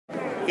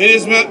It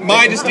is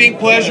my distinct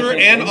pleasure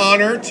and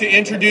honor to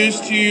introduce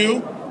to you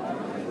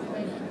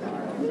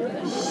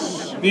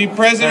the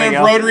president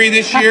of Rotary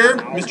this year,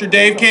 Mr.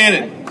 Dave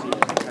Cannon.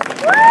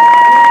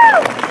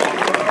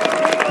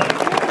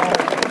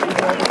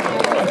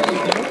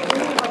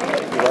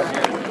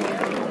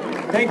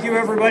 Thank you,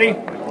 everybody.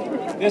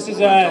 This is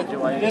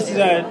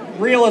a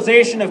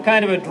realization of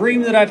kind of a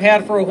dream that I've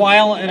had for a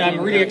while, and I'm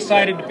really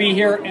excited to be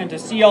here and to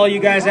see all you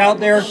guys out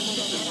there.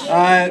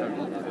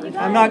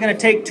 I'm not going to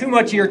take too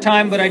much of your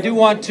time, but I do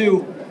want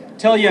to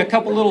tell you a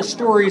couple little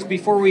stories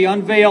before we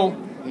unveil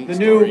the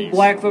new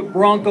Blackfoot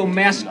Bronco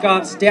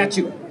mascot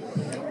statue.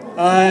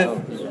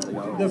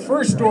 The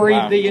first story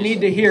that you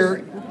need to hear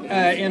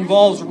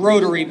involves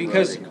Rotary,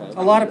 because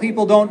a lot of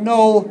people don't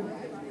know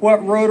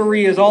what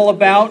Rotary is all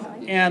about,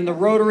 and the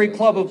Rotary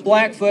Club of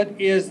Blackfoot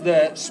is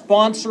the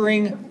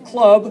sponsoring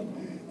club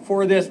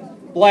for this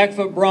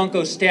Blackfoot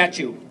Bronco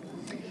statue.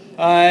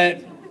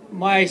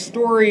 My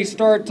story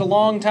starts a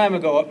long time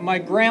ago. My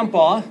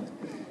grandpa,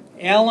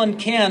 Alan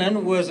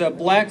Cannon, was a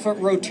Blackfoot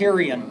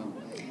Rotarian,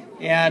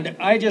 and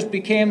I just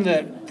became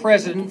the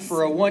president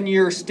for a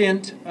one-year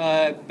stint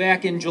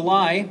back in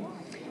July.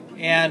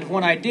 And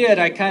when I did,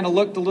 I kind of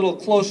looked a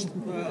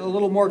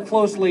little more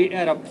closely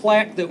at a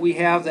plaque that we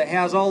have that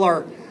has all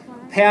our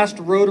past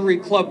Rotary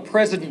Club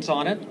presidents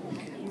on it,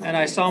 and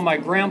I saw my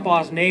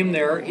grandpa's name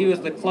there. He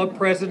was the club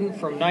president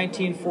from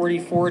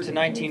 1944 to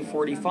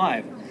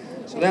 1945.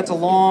 So that's a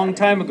long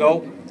time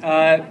ago,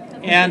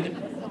 and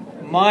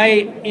my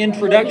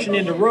introduction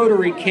into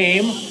Rotary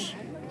came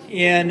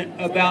in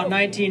about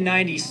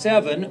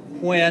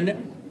 1997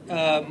 when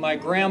my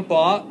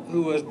grandpa,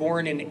 who was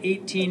born in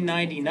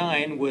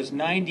 1899, was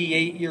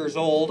 98 years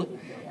old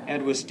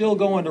and was still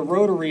going to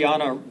Rotary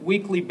on a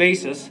weekly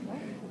basis,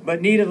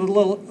 but needed a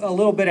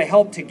little bit of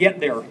help to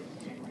get there.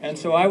 And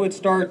so I would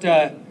start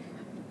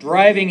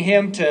driving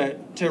him to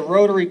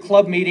Rotary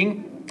Club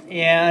meeting,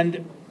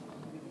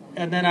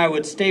 and then I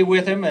would stay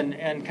with him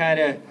and kind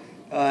of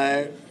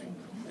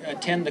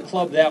attend the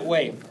club that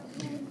way.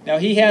 Now,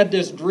 he had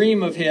this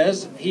dream of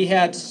his. He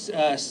had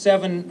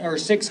 7 or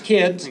 6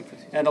 kids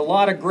and a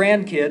lot of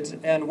grandkids,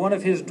 and one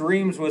of his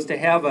dreams was to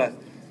have a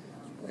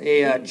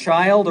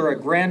child or a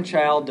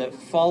grandchild that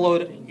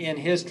followed in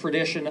his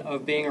tradition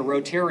of being a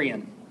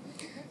Rotarian.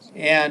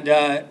 And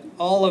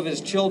all of his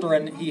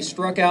children, he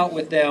struck out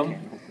with them,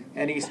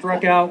 and he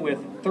struck out with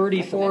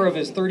 34 of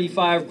his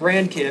 35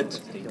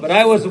 grandkids. But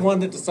I was the one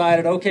that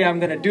decided, okay, I'm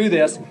going to do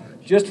this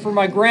just for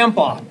my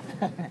grandpa.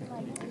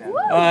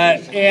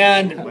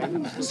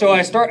 And so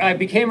I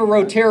became a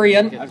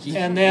Rotarian,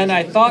 and then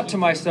I thought to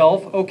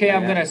myself, okay,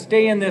 I'm going to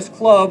stay in this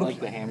club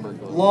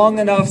long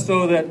enough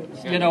so that,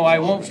 you know, I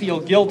won't feel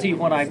guilty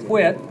when I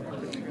quit.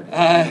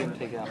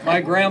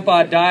 My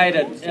grandpa died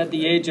at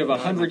the age of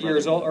 100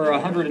 years old, or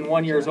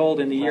 101 years old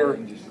in the year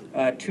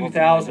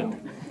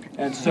 2000.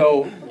 And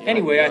so,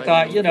 anyway, I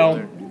thought, you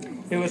know,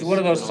 it was one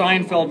of those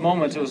Seinfeld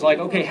moments. It was like,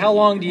 okay, how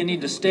long do you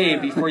need to stay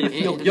before you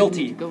feel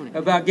guilty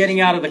about getting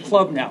out of the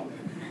club now?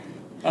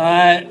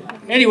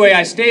 Anyway,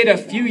 I stayed a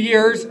few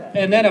years,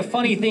 and then a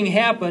funny thing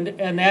happened,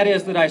 and that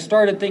is that I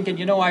started thinking,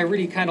 you know, I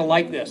really kind of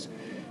like this.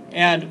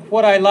 And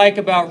what I like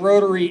about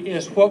Rotary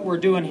is what we're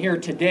doing here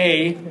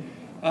today.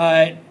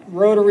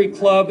 Rotary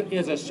Club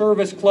is a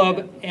service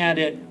club, and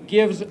it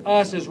gives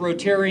us as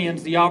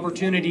Rotarians the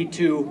opportunity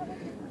to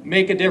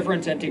make a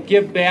difference and to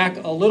give back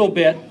a little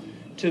bit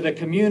to the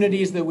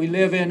communities that we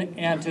live in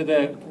and to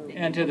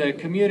the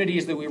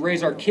communities that we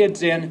raise our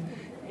kids in,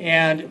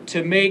 and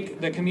to make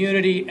the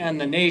community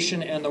and the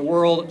nation and the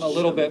world a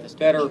little bit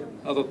better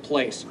of a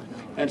place.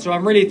 And so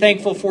I'm really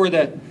thankful for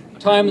the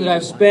time that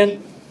I've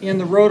spent in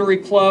the Rotary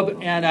Club,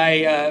 and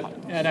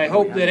I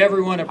hope that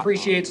everyone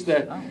appreciates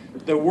the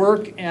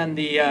work and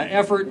the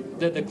effort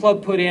that the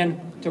club put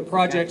in to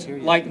projects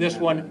like this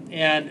one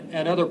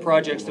and other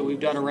projects that we've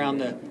done around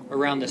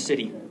the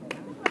city.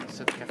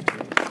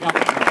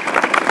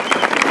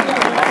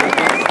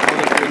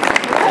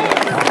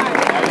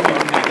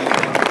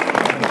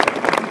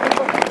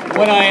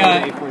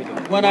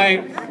 When I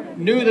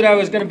knew that I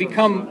was going to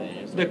become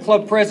the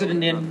club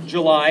president in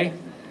July,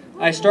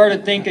 I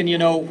started thinking, you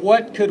know,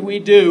 what could we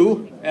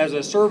do as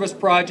a service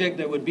project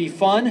that would be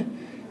fun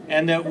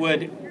and that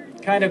would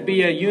kind of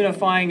be a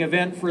unifying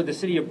event for the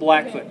city of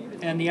Blackfoot.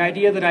 And the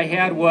idea that I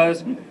had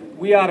was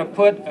we ought to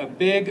put a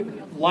big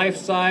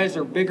life-size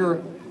or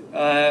bigger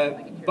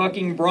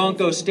bucking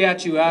Bronco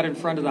statue out in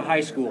front of the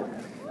high school.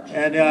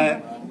 And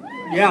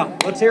yeah,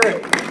 let's hear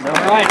it. All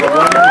right.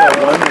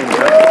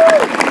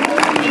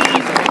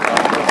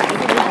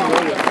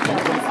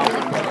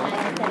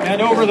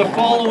 And over the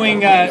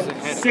following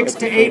 6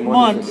 to 8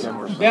 months,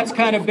 that's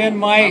kind of been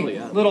my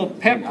little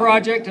pet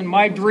project and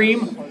my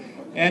dream.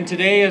 And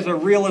today is a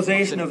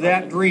realization of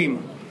that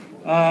dream.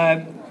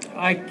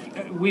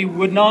 We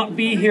would not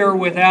be here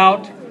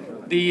without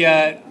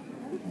the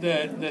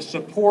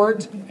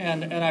support,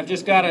 and I've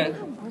just got to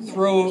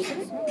throw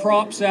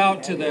props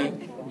out to the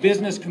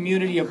business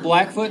community of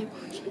Blackfoot,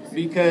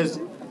 because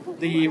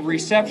the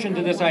reception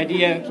to this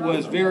idea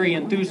was very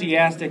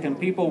enthusiastic, and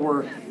people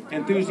were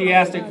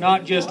enthusiastic,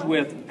 not just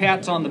with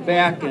pats on the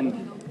back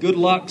and good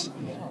lucks,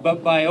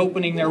 but by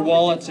opening their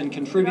wallets and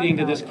contributing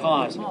to this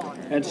cause.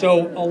 And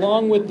so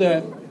along with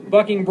the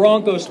bucking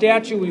bronco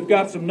statue, we've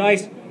got some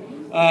nice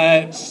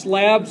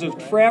slabs of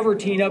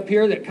travertine up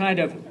here that kind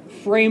of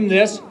frame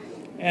this,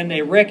 and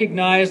they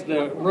recognize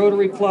the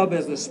Rotary Club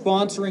as the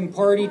sponsoring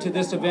party to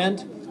this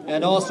event,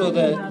 and also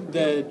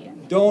the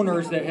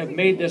donors that have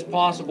made this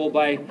possible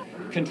by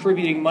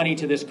contributing money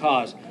to this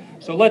cause.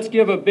 So let's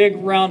give a big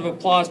round of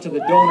applause to the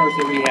donors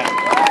that we have.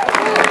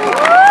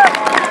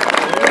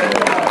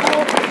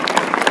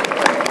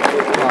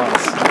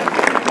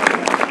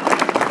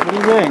 What do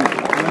you think?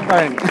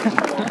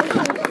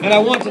 And I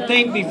want to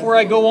thank, before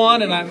I go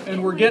on,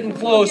 and we're getting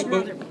close,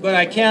 but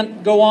I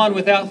can't go on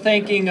without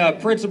thanking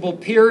Principal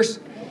Pierce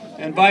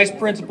and Vice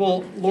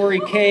Principal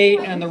Lori Kay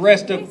and the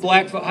rest of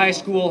Blackfoot High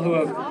School who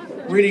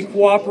have really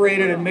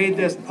cooperated and made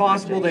this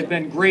possible. They've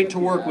been great to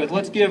work with.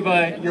 Let's give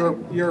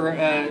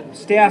your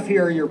staff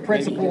here, your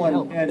principal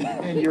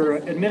and your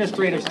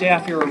administrative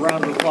staff here a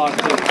round of applause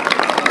too.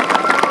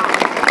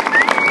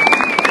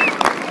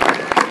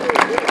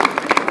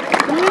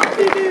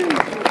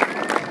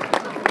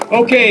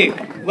 Okay,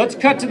 let's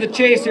cut to the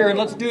chase here and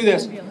let's do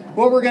this.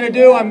 What we're going to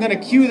do, I'm going to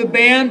cue the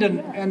band,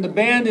 and the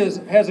band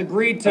has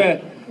agreed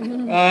to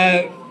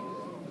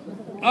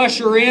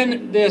usher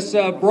in this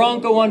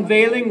Bronco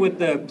unveiling with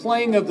the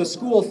playing of the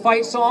school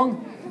fight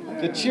song.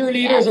 The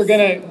cheerleaders are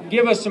going to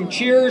give us some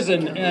cheers,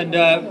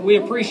 and we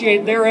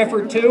appreciate their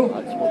effort too.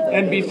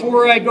 And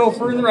before I go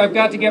further, I've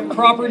got to get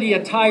properly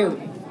attired.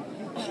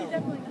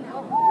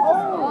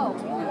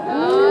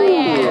 Oh,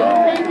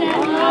 yeah.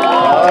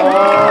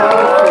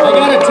 I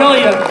got to tell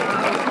you,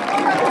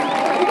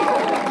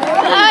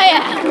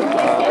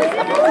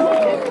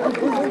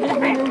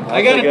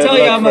 I got to tell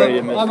you,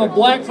 I'm a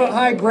Blackfoot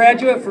High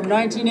graduate from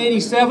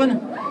 1987,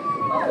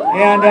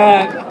 and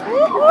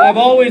I've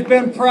always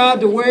been proud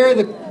to wear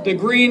the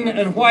green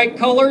and white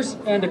colors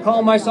and to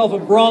call myself a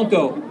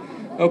Bronco.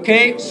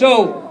 Okay,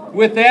 so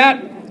with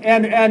that,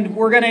 and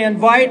we're going to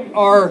invite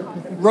our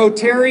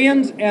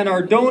Rotarians and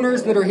our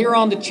donors that are here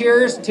on the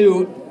chairs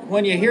to,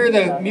 when you hear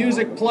the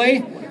music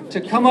play, to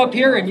come up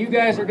here, and you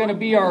guys are going to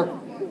be our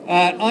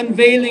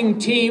unveiling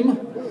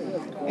team.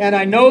 And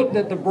I note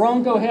that the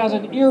Bronco has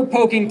an ear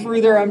poking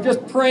through there. I'm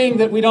just praying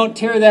that we don't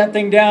tear that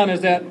thing down as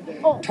that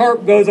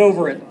tarp goes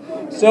over it.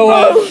 So,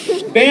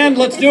 band,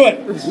 let's do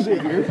it.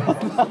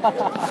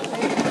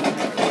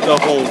 The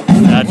whole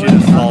statue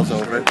just falls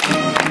over.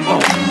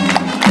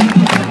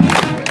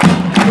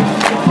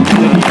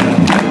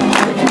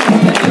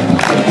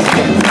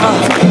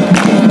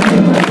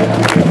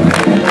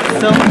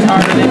 So much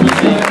harder than you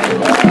think.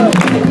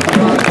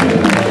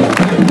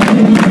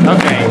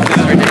 Okay, this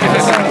is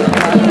ridiculous.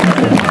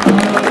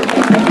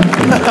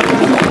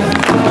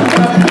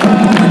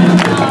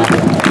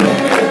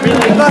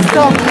 Really? Let's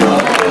go.